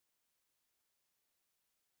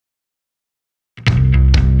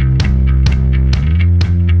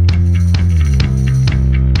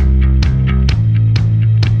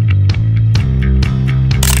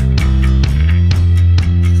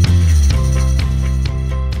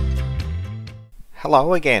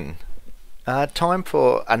Hello again. Time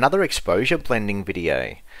for another exposure blending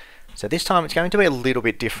video. So this time it's going to be a little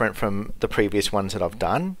bit different from the previous ones that I've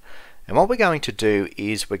done. And what we're going to do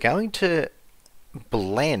is we're going to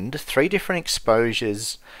blend three different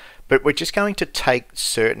exposures, but we're just going to take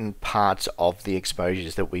certain parts of the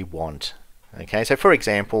exposures that we want. Okay, so for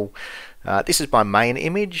example, this is my main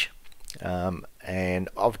image, and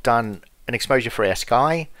I've done an exposure for our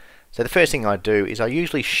sky. So the first thing I do is I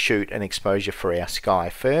usually shoot an exposure for our sky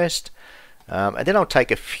first, and then I'll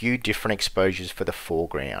take a few different exposures for the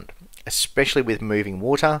foreground, especially with moving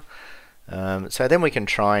water. So then we can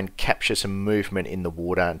try and capture some movement in the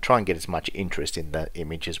water and try and get as much interest in the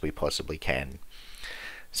image as we possibly can.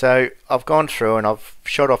 So I've gone through and I've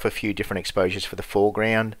shot off a few different exposures for the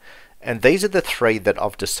foreground, and these are the three that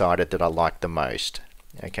I've decided that I like the most.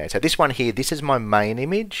 Okay, so this one here, this is my main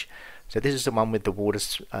image. So this is the one with the water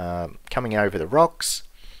coming over the rocks.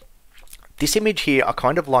 This image here, I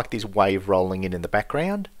kind of like this wave rolling in the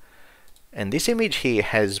background. And this image here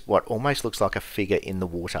has what almost looks like a figure in the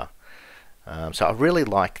water. So I really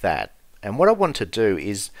like that. And what I want to do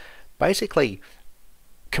is basically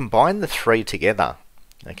combine the three together.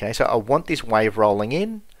 Okay, so I want this wave rolling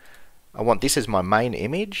in. I want this as my main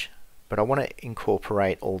image, but I want to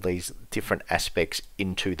incorporate all these different aspects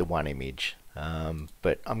into the one image.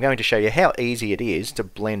 But I'm going to show you how easy it is to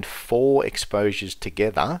blend four exposures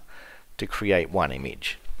together to create one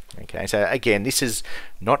image. Okay, so again, this is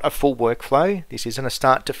not a full workflow. This isn't a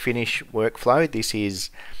start to finish workflow. This is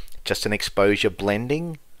just an exposure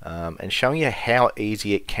blending, and showing you how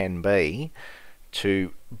easy it can be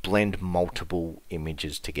to blend multiple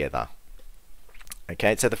images together.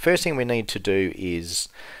 Okay, so the first thing we need to do is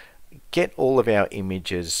get all of our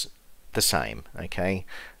images the same. Okay.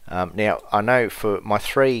 Now I know for my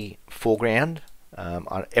three foreground,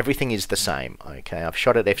 everything is the same. Okay, I've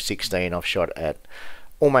shot at f16, I've shot at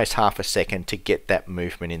almost half a second to get that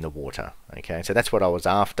movement in the water. Okay, so that's what I was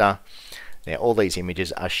after. Now all these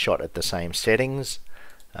images are shot at the same settings,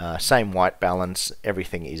 same white balance,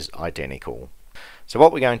 everything is identical. So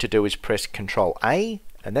what we're going to do is press Ctrl A,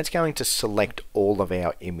 and that's going to select all of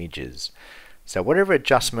our images. So whatever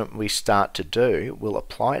adjustment we start to do, we'll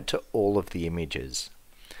apply it to all of the images.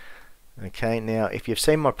 Okay, now if you've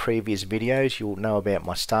seen my previous videos, you'll know about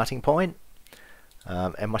my starting point.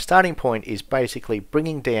 And my starting point is basically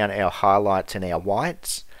bringing down our highlights and our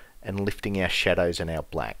whites and lifting our shadows and our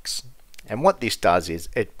blacks. And what this does is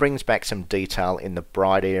it brings back some detail in the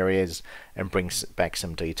bright areas and brings back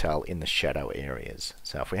some detail in the shadow areas.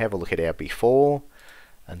 So if we have a look at our before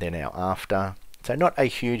and then our after, so not a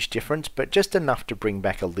huge difference, but just enough to bring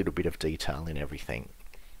back a little bit of detail in everything.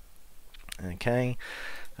 Okay.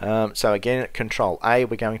 So again, at Ctrl A,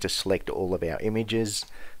 we're going to select all of our images.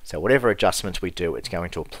 So whatever adjustments we do, it's going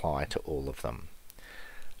to apply to all of them.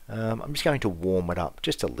 I'm just going to warm it up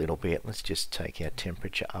just a little bit. Let's just take our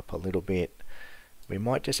temperature up a little bit. We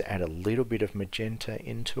might just add a little bit of magenta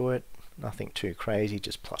into it. Nothing too crazy,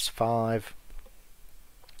 just +5.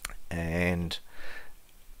 And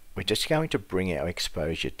we're just going to bring our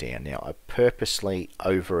exposure down. Now I purposely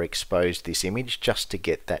overexposed this image just to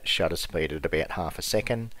get that shutter speed at about half a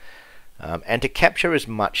second, and to capture as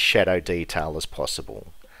much shadow detail as possible.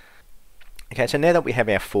 Okay, so now that we have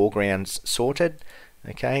our foregrounds sorted,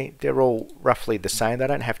 okay, they're all roughly the same. They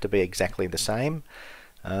don't have to be exactly the same,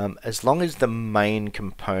 as long as the main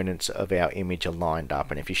components of our image are lined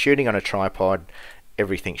up. And if you're shooting on a tripod,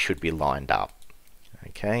 everything should be lined up.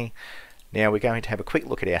 Okay. Now we're going to have a quick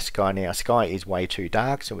look at our sky. Now our sky is way too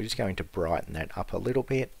dark, so we're just going to brighten that up a little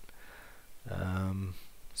bit.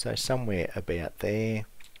 So somewhere about there.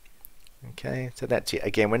 Okay, so that's it.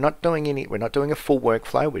 Again, we're not doing a full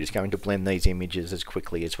workflow. We're just going to blend these images as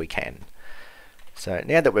quickly as we can. So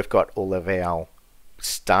now that we've got all of our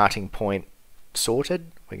starting point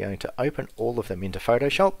sorted, we're going to open all of them into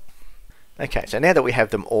Photoshop. Okay, so now that we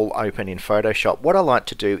have them all open in Photoshop, what I like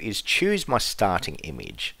to do is choose my starting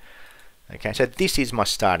image. Okay, so this is my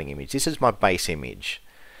starting image. This is my base image.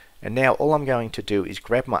 And now all I'm going to do is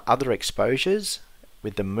grab my other exposures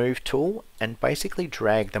with the move tool and basically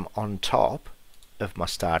drag them on top of my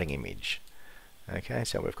starting image. Okay,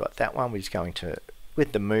 so we've got that one. We're just going to,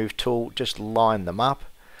 with the move tool, just line them up.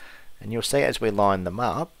 And you'll see as we line them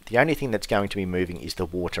up, the only thing that's going to be moving is the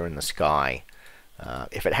water and the sky.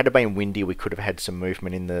 If it had been windy, we could have had some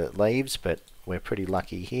movement in the leaves, but we're pretty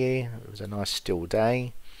lucky here. It was a nice still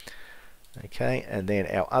day. Okay, and then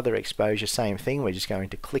our other exposure, same thing. We're just going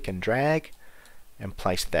to click and drag and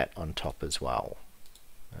place that on top as well.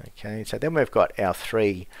 Okay, so then we've got our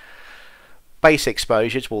three base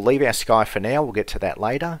exposures. We'll leave our sky for now. We'll get to that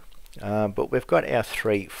later. but we've got our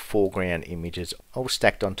 3 foreground images all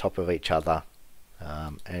stacked on top of each other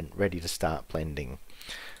and ready to start blending.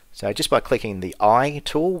 So just by clicking the eye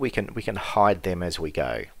tool, we can hide them as we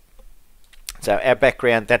go. So our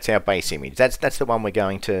background, that's our base image. That's the one we're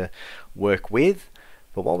going to work with.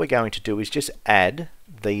 But what we're going to do is just add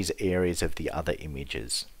these areas of the other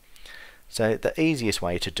images. So the easiest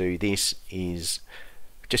way to do this is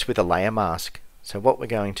just with a layer mask. So what we're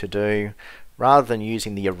going to do, rather than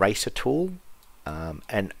using the eraser tool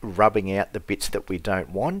and rubbing out the bits that we don't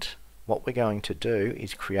want, what we're going to do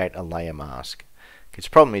is create a layer mask. Because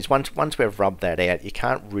the problem is once we've rubbed that out, you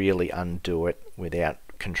can't really undo it without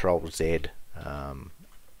Control Z,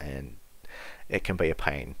 and it can be a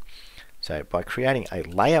pain. So by creating a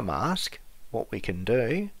layer mask, what we can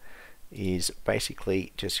do is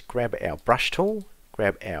basically just grab our brush tool,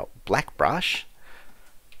 grab our black brush,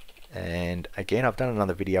 and again I've done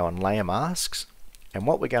another video on layer masks, and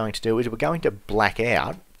what we're going to do is we're going to black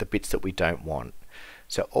out the bits that we don't want.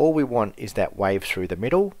 So all we want is that wave through the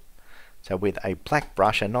middle. So with a black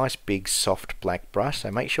brush, a nice big soft black brush,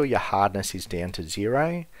 so make sure your hardness is down to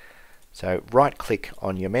 0. So right click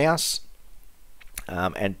on your mouse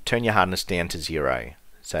and turn your hardness down to 0.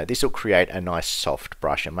 So this will create a nice soft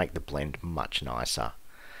brush and make the blend much nicer.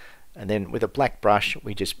 And then with a black brush,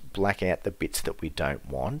 we just black out the bits that we don't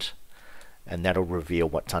want, and that'll reveal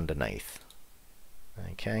what's underneath.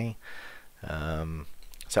 Okay,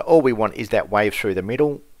 so all we want is that wave through the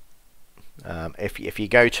middle. If you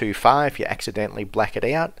go too far, if you accidentally black it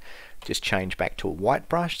out, just change back to a white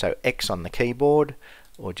brush, so X on the keyboard,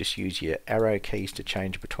 or just use your arrow keys to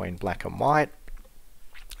change between black and white.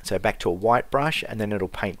 So back to a white brush, and then it'll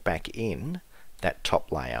paint back in that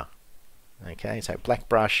top layer. Okay, so black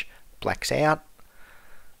brush blacks out,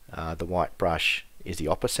 the white brush is the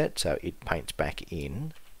opposite, so it paints back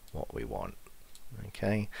in what we want.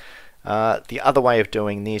 Okay, the other way of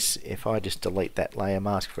doing this, if I just delete that layer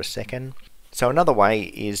mask for a second, so another way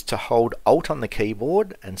is to hold Alt on the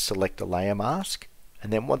keyboard and select a layer mask,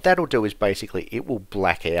 and then what that'll do is basically it will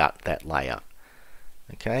black out that layer.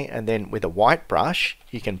 Okay, and then with a white brush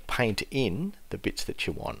you can paint in the bits that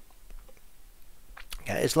you want.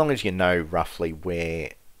 Okay, as long as you know roughly where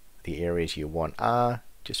the areas you want are,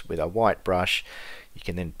 just with a white brush you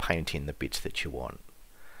can then paint in the bits that you want.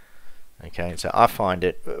 Okay, so I find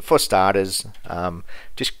it, for starters,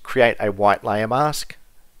 just create a white layer mask,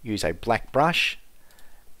 use a black brush,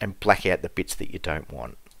 and black out the bits that you don't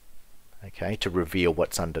want. Okay, to reveal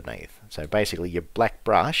what's underneath. So basically your black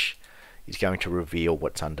brush is going to reveal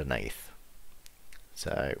what's underneath.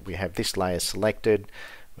 So we have this layer selected,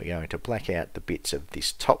 we're going to black out the bits of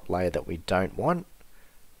this top layer that we don't want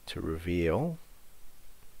to reveal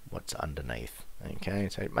what's underneath. Okay,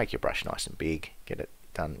 so make your brush nice and big, get it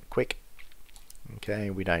done quick. Okay,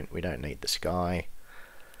 we don't need the sky.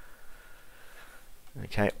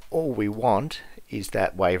 Okay, all we want is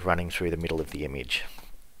that wave running through the middle of the image.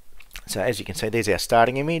 So as you can see, there's our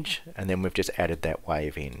starting image, and then we've just added that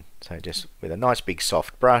wave in. So just with a nice big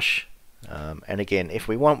soft brush, and again, if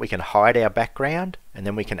we want, we can hide our background, and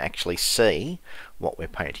then we can actually see what we're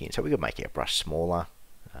painting. So we can make our brush smaller,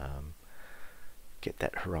 get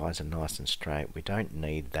that horizon nice and straight. We don't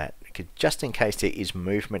need that, just in case there is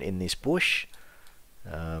movement in this bush.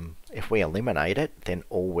 If we eliminate it, then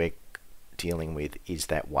all we're dealing with is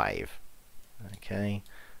that wave. Okay,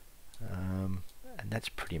 and that's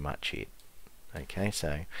pretty much it. Okay,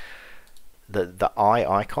 so the eye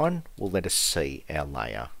icon will let us see our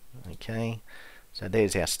layer. Okay, so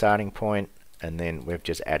there's our starting point, and then we've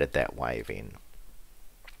just added that wave in.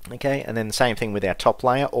 Okay, and then the same thing with our top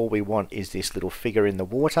layer. All we want is this little figure in the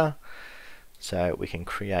water, so we can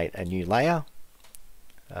create a new layer.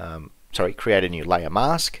 Create a new layer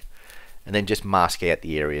mask, and then just mask out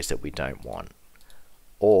the areas that we don't want.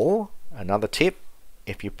 Or another tip,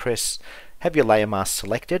 if you have your layer mask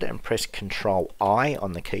selected and press Control I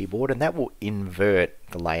on the keyboard, and that will invert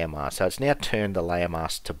the layer mask. So it's now turned the layer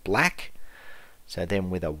mask to black. So then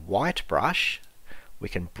with a white brush we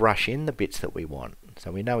can brush in the bits that we want.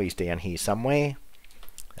 So we know he's down here somewhere.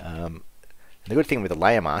 The good thing with the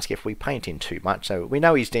layer mask, if we paint in too much, so we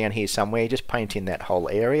know he's down here somewhere, just paint in that whole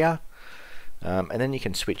area. And then you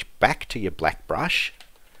can switch back to your black brush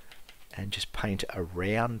and just paint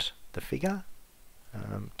around the figure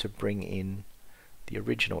to bring in the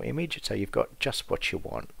original image, so you've got just what you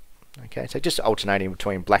want. Okay, so just alternating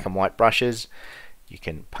between black and white brushes, you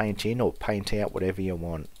can paint in or paint out whatever you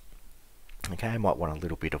want. Okay, I might want a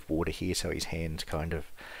little bit of water here so his hands kind of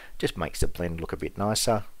just makes the blend look a bit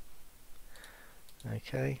nicer.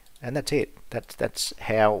 Okay, and that's it. That's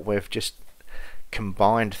how we've just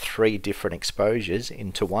combined 3 different exposures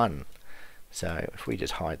into one. So if we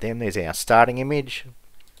just hide them, there's our starting image.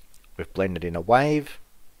 We've blended in a wave,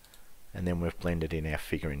 and then we've blended in our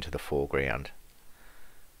figure into the foreground.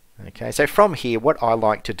 Okay, so from here what I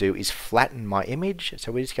like to do is flatten my image.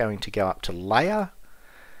 So we're just going to go up to layer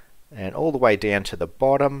and all the way down to the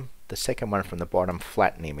bottom, the second one from the bottom,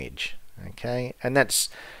 flatten image. Okay, and that's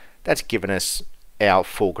given us our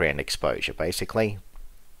foreground exposure basically.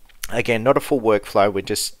 Again, not a full workflow, we're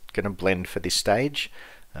just going to blend for this stage.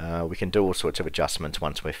 We can do all sorts of adjustments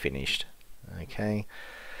once we're finished. Okay,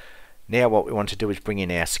 now what we want to do is bring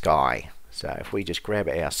in our sky. So if we just grab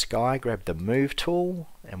our sky, grab the move tool,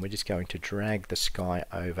 and we're just going to drag the sky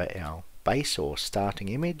over our base or starting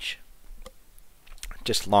image.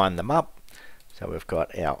 Just line them up. So we've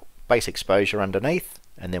got our base exposure underneath,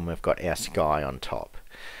 and then we've got our sky on top.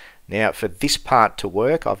 Now for this part to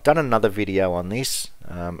work, I've done another video on this,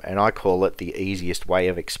 and I call it the easiest way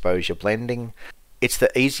of exposure blending. It's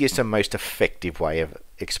the easiest and most effective way of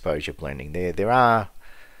exposure blending. There are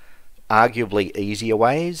arguably easier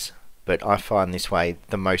ways, but I find this way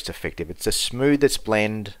the most effective. It's the smoothest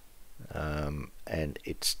blend, and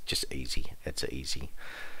it's just easy. It's easy.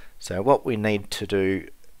 So what we need to do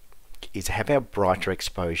is have our brighter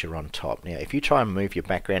exposure on top. Now if you try and move your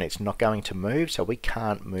background, it's not going to move, so we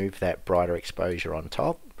can't move that brighter exposure on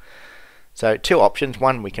top. So 2 options.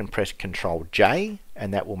 One, we can press Ctrl J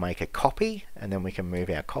and that will make a copy, and then we can move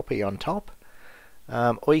our copy on top.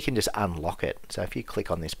 Or you can just unlock it. So if you click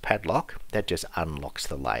on this padlock, that just unlocks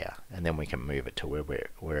the layer, and then we can move it to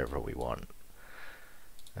wherever we want.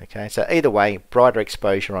 Okay, so either way, brighter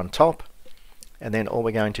exposure on top, and then all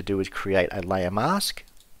we're going to do is create a layer mask.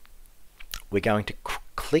 We're going to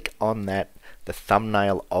click on the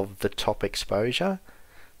thumbnail of the top exposure.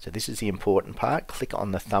 So this is the important part. Click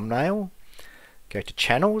on the thumbnail, go to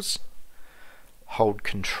channels, hold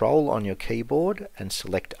Control on your keyboard and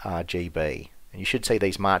select RGB. And you should see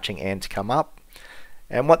these marching ants come up,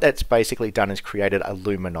 and what that's basically done is created a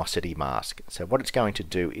luminosity mask. So what it's going to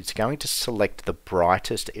do, it's going to select the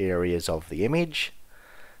brightest areas of the image,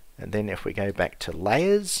 and then if we go back to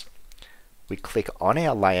layers, we click on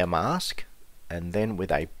our layer mask, and then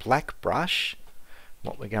with a black brush,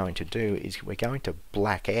 what we're going to do is we're going to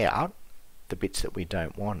black out the bits that we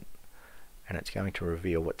don't want, and it's going to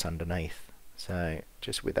reveal what's underneath. So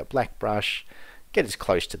just with a black brush, get as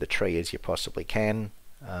close to the tree as you possibly can,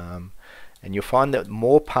 and you'll find that the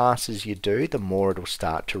more passes you do, the more it'll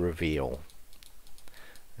start to reveal.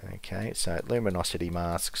 Okay, so luminosity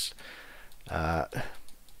masks are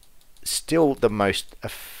still the most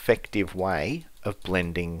effective way of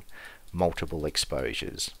blending multiple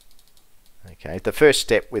exposures. Okay, the first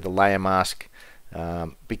step with a layer mask,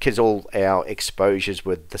 because all our exposures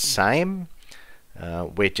were the same,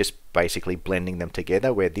 we're just basically blending them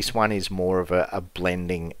together, where this one is more of a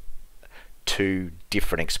blending 2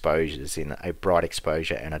 different exposures in a bright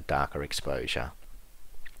exposure and a darker exposure.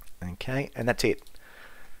 Okay, and that's it.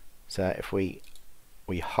 So if we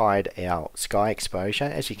hide our sky exposure,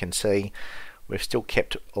 as you can see, we've still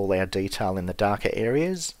kept all our detail in the darker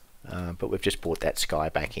areas, but we've just brought that sky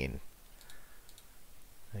back in.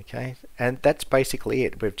 Okay, and that's basically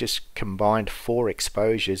it. We've just combined 4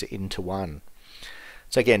 exposures into one.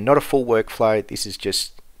 So again, not a full workflow, this is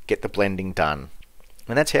just get the blending done.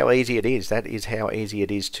 And that's how easy it is. That is how easy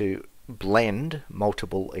it is to blend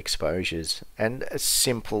multiple exposures, and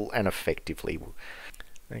simple and effectively.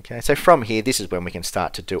 Okay, so from here, this is when we can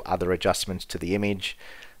start to do other adjustments to the image.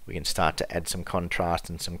 We can start to add some contrast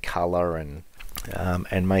and some color and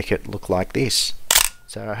make it look like this.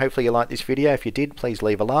 So hopefully you liked this video. If you did, please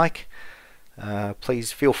leave a like.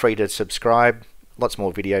 Please feel free to subscribe. Lots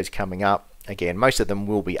more videos coming up. Again, most of them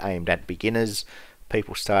will be aimed at beginners,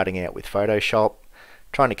 people starting out with Photoshop,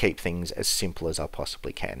 trying to keep things as simple as I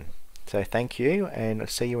possibly can. So thank you, and I'll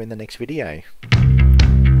see you in the next video.